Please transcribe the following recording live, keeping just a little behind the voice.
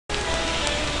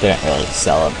Didn't really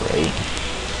celebrate.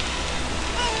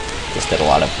 Just did a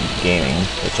lot of gaming,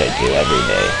 which I do every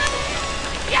day.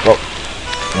 Whoa.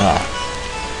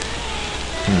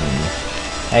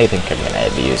 I think I'm gonna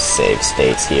abuse save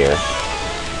states here.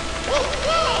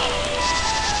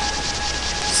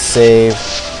 Save.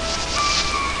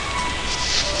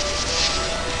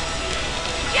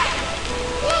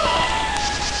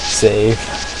 Save.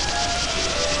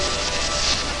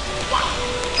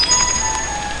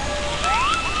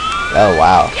 Oh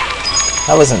wow.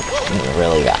 That wasn't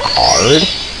really that hard.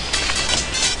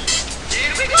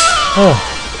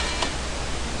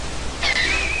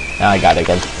 Now I gotta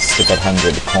get the stupid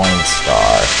 100 coin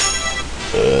star.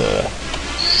 Ugh.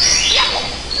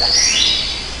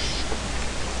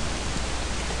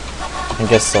 I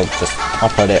guess I'll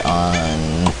put it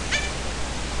on...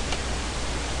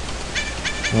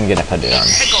 I'm gonna put it on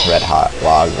Red Hot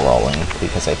Log Rolling,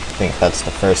 because I think that's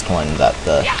the first one that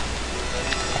the...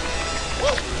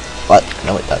 What?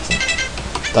 No, it doesn't.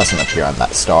 It doesn't appear on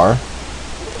that star.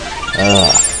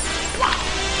 Ugh.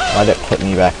 Why'd it put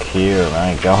me back here?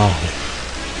 My god.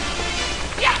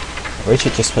 We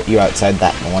should just put you outside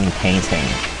that one painting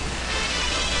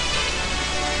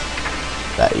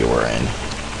that you were in.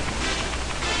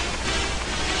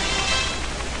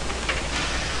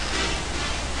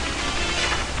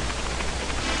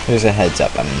 Here's a heads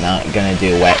up, I'm not gonna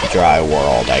do Wet Dry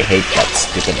World. I hate that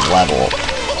stupid level.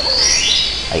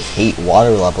 I hate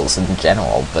water levels in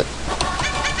general, but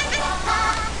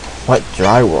Wet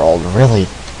Dry World, really?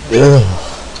 Ugh.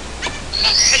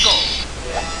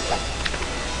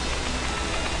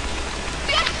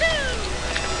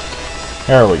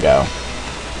 There we go.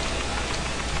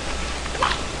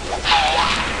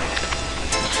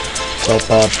 Plus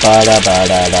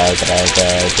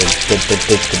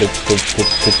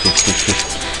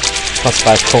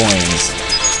 5 coins.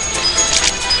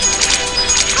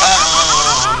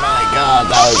 Oh my god,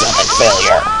 that was epic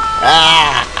failure.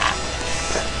 Ah!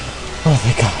 Oh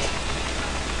my god.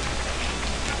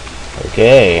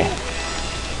 Okay.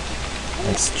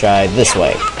 Let's try this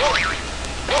way.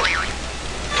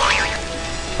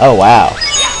 Oh wow.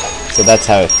 So that's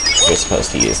how you're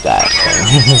supposed to use that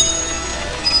thing.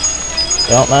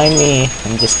 Don't mind me,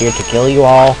 I'm just here to kill you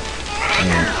all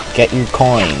and get your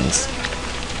coins.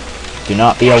 Do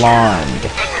not be alarmed.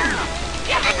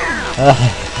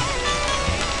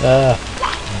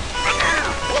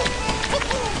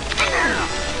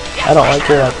 I don't like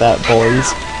you like that,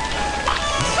 boys.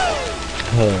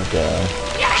 Oh god.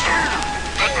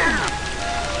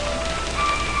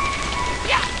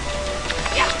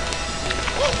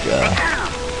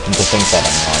 And to think that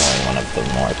I'm normally one of the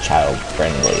more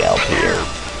child-friendly LPers,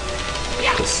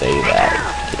 to say that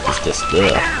is just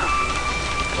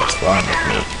what's wrong with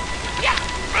me?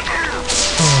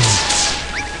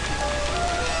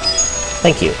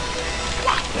 Thank you.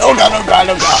 Oh god, oh god,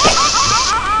 oh god!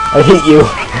 I hate you!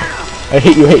 I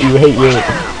hate you, hate you, hate you!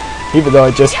 Even though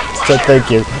I just said thank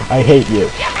you, I hate you.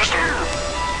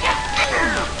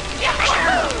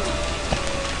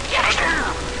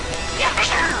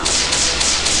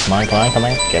 Come on, come on, come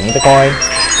on. Give me the coin.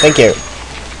 Thank you.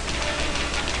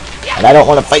 And I don't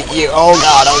want to fight you. Oh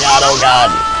god, oh god, oh god.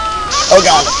 Oh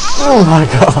god. Oh my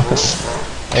god.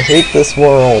 I hate this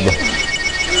world.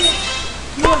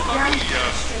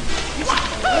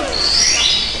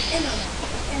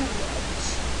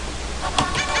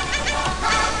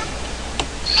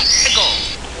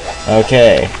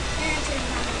 Okay.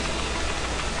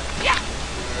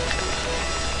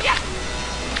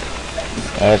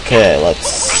 Okay, let's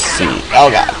see.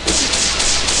 Oh god.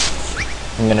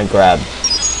 I'm gonna grab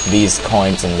these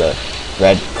coins and the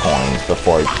red coins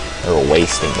before they're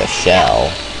wasting the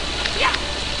shell.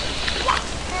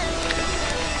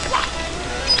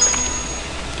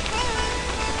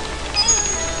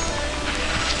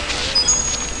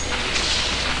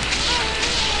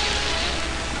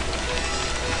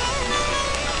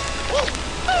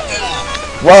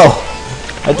 Whoa!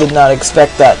 I did not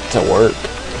expect that to work.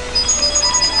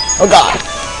 Oh god!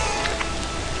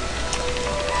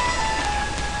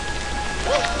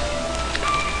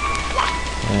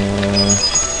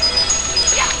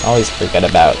 I always forget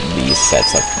about these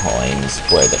sets of coins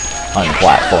where they're on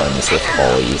platforms with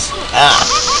bullies. Ah!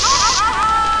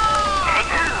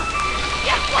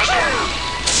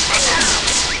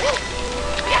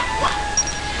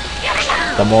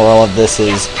 The moral of this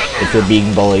is, if you're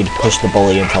being bullied, push the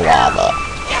bully into lava.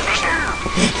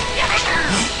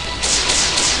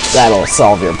 That'll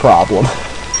solve your problem.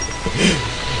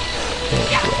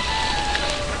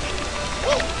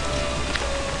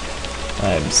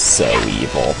 I'm so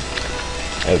evil.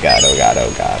 Oh god, oh god,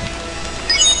 oh god.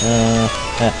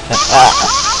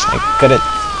 I couldn't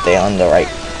stay on the right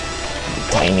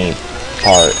tiny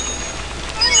part.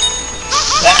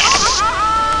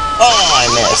 Ah! Oh, I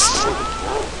missed.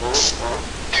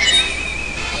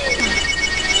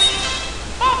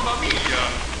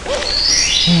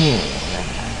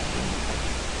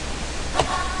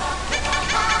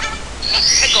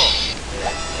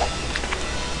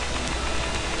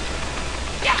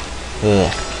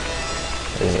 Ugh.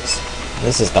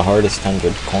 This is the hardest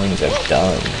 100 coins I've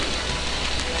done.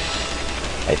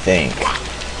 I think.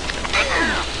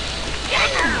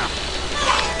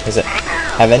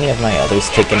 Have any of my others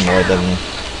taken more than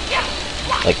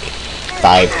like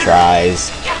 5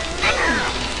 tries?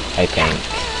 I think.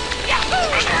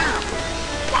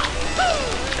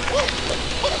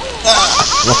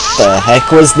 What the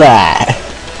heck was that?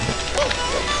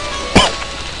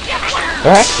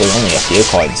 There are actually only a few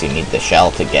coins you need the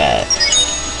shell to get.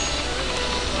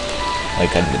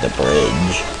 Like under the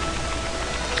bridge.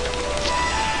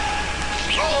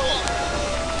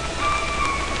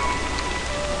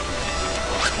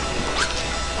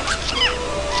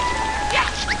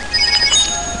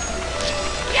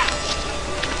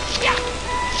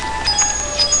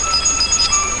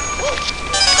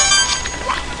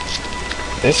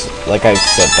 There's, like I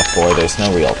said before, there's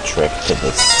no real trick to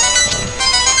this.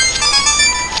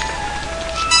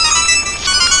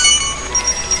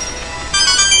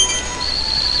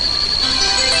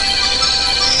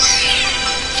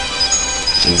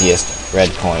 Easiest red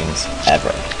coins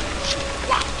ever.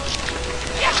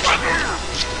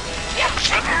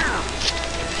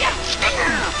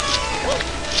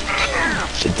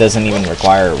 It doesn't even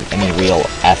require any real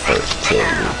effort to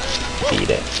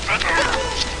beat it.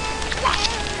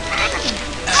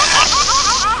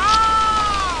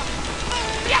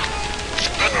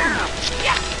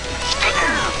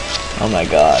 Oh my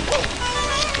god.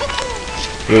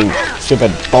 You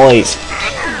stupid bullies.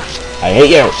 I hate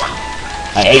you.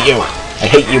 I hate you. I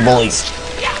hate you bullies.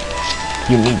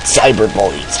 You need cyber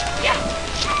bullies.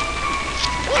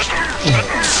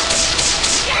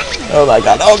 Oh my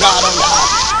god. Oh god. Oh god.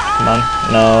 Come on.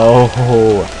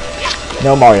 No.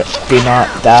 No, Mario. Do not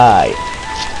die.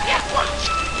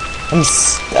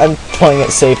 I'm playing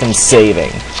it safe and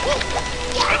saving.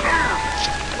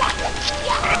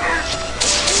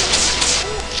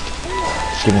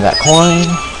 Give me that coin.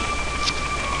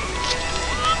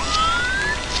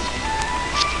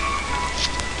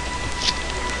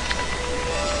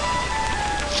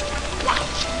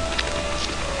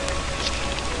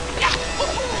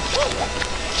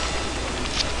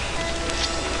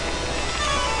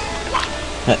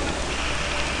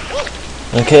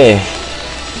 Okay.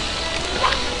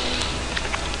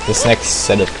 This next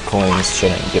set of coins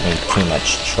shouldn't give me too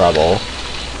much trouble.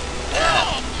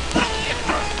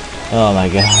 Oh my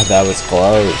god, that was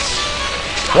close.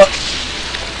 What?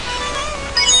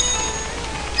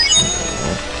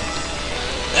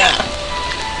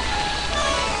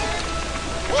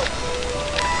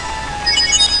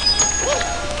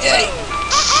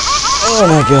 Oh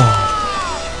my god.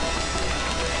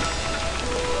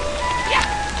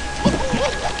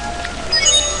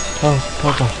 Oh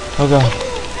god, oh god.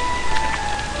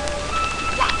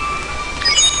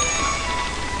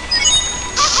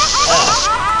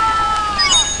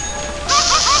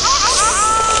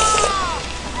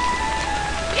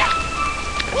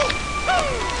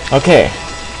 Okay.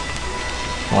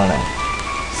 Wanna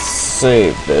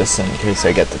save this in case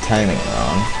I get the timing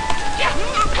wrong.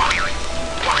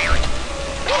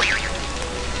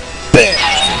 Bam!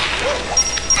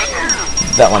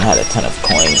 That one had a ton of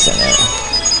coins in it,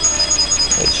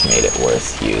 which made it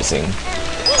worth using.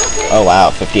 Oh wow,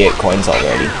 58 coins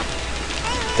already.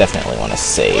 Definitely want to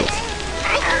save.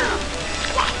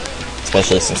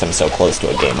 Especially since I'm so close to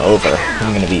a game over.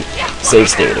 I'm gonna be save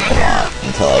stating a lot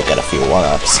until I get a few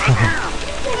one-ups.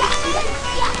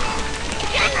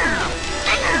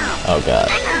 Oh god.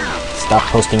 Stop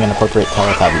posting inappropriate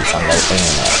Teletubbies on the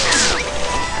internet.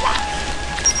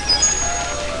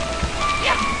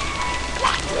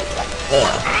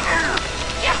 Ugh.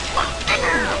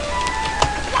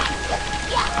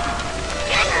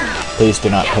 Please do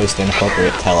not post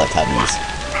inappropriate Teletubbies.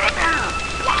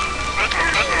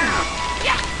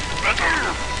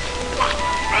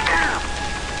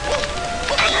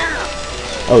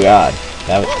 Oh god,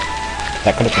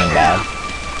 that could have been bad.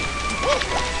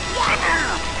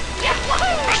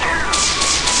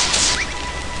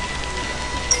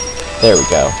 There we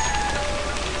go.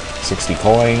 60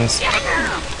 coins.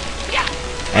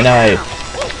 I know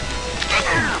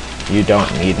you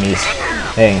don't need me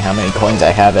saying how many coins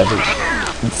I have every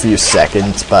few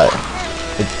seconds, but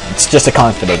it's just a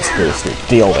confidence booster.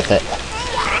 Deal with it.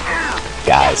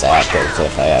 guys active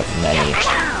if I have many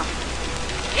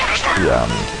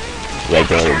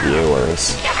regular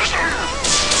viewers.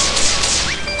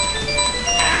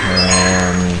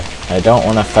 And I don't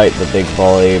want to fight the big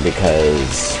bully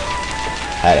because,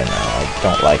 I don't know, I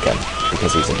don't like him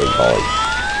because he's a big bully.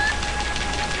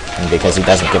 And because he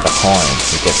doesn't give a coin,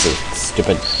 he gets a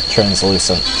stupid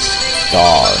translucent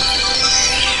star.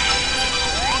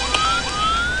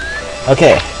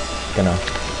 Okay, gonna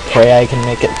pray I can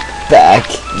make it back.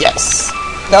 Yes!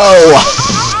 No!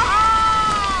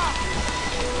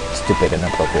 Stupid,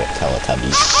 inappropriate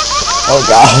Teletubbies. Oh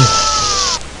god!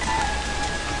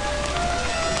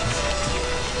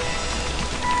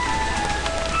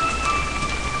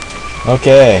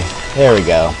 Okay, there we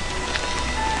go.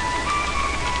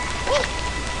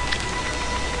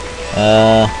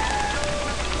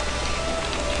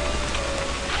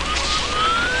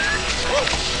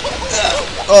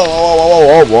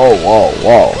 Whoa, whoa, whoa, whoa,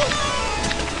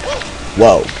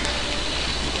 whoa.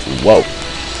 Whoa.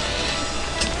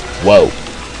 Whoa.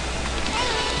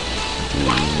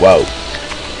 Whoa.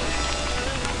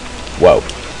 Whoa.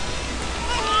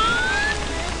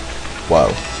 Whoa.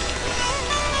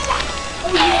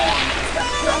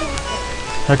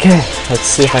 Okay, let's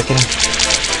see if I can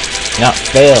not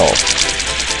fail.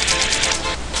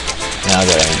 Now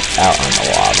that I'm out on the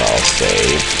lava, I'll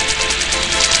save.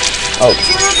 Oh,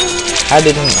 how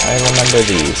didn't I remember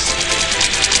these?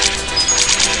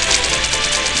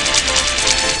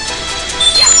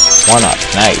 One up,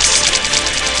 nice.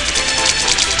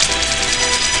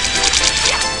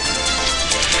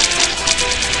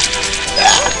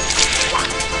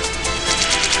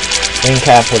 Wing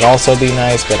cap would also be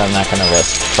nice, but I'm not going to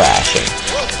risk crashing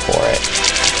for it.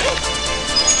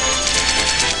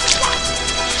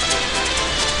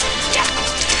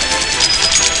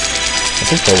 I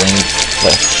think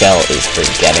the shell is for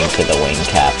getting to the wing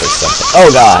cap or something. Oh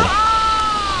god!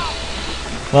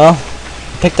 Well,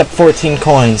 I picked up 14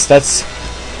 coins. That's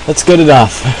good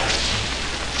enough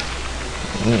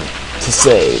to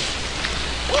save.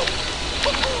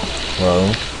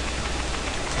 Whoa.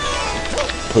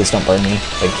 Please don't burn me.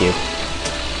 Thank you.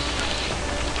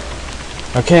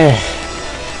 Okay.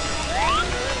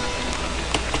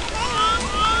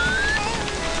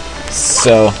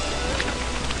 So,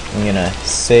 I'm gonna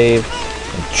save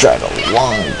and try to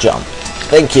long jump.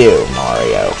 Thank you,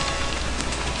 Mario.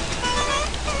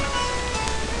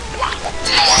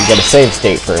 You get a save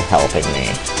state for helping me.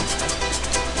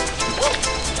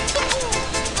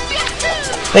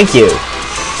 Thank you.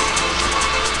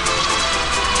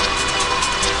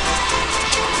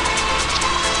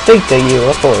 Think that you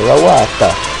are for what?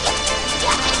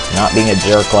 Not being a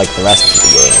jerk like the rest of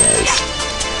the game is.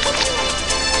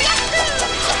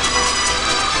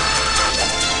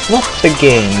 What the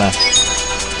game?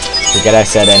 Forget I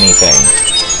said anything.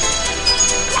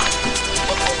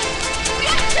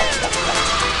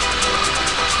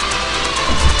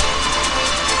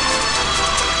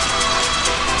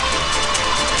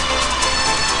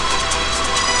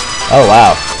 Oh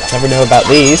wow, never knew about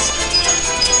these.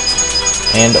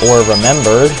 And or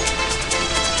remembered.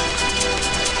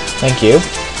 Thank you.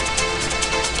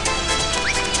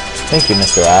 Thank you,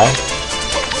 Mr. I.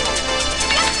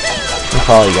 I'm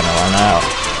probably gonna run out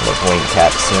of wing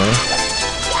cap soon.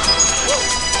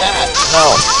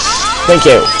 No. Thank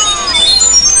you.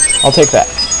 I'll take that.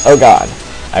 Oh god.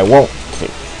 I won't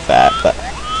take that, but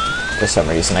for some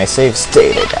reason I save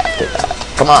stated after that.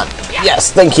 Come on.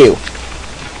 Yes, thank you.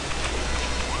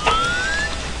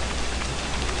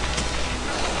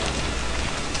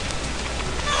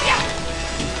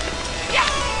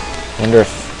 Wonder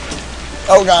if...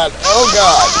 Oh god! Oh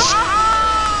god!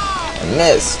 I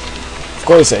missed. Of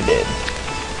course I did.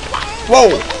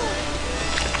 Whoa!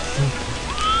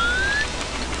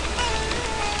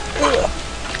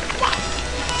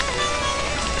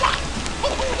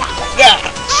 Yeah!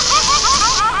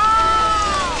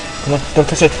 Come on, don't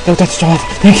touch it! Don't touch the wall!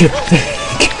 Thank you!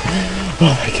 Thank you!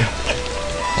 Oh my god.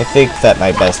 I think that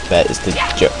my best bet is to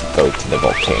go to the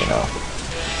volcano.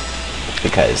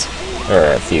 Because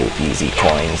there are a few easy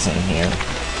coins in here.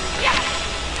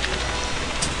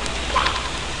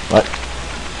 What?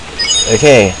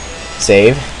 Okay,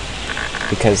 save.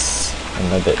 Because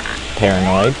I'm a bit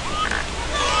paranoid.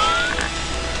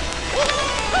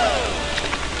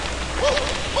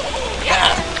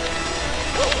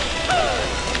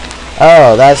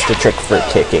 Oh, that's the trick for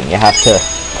kicking. You have to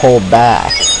pull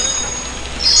back.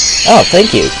 Oh,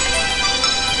 thank you.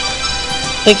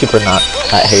 Thank you for not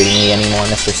hating me anymore,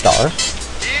 Mr. Star.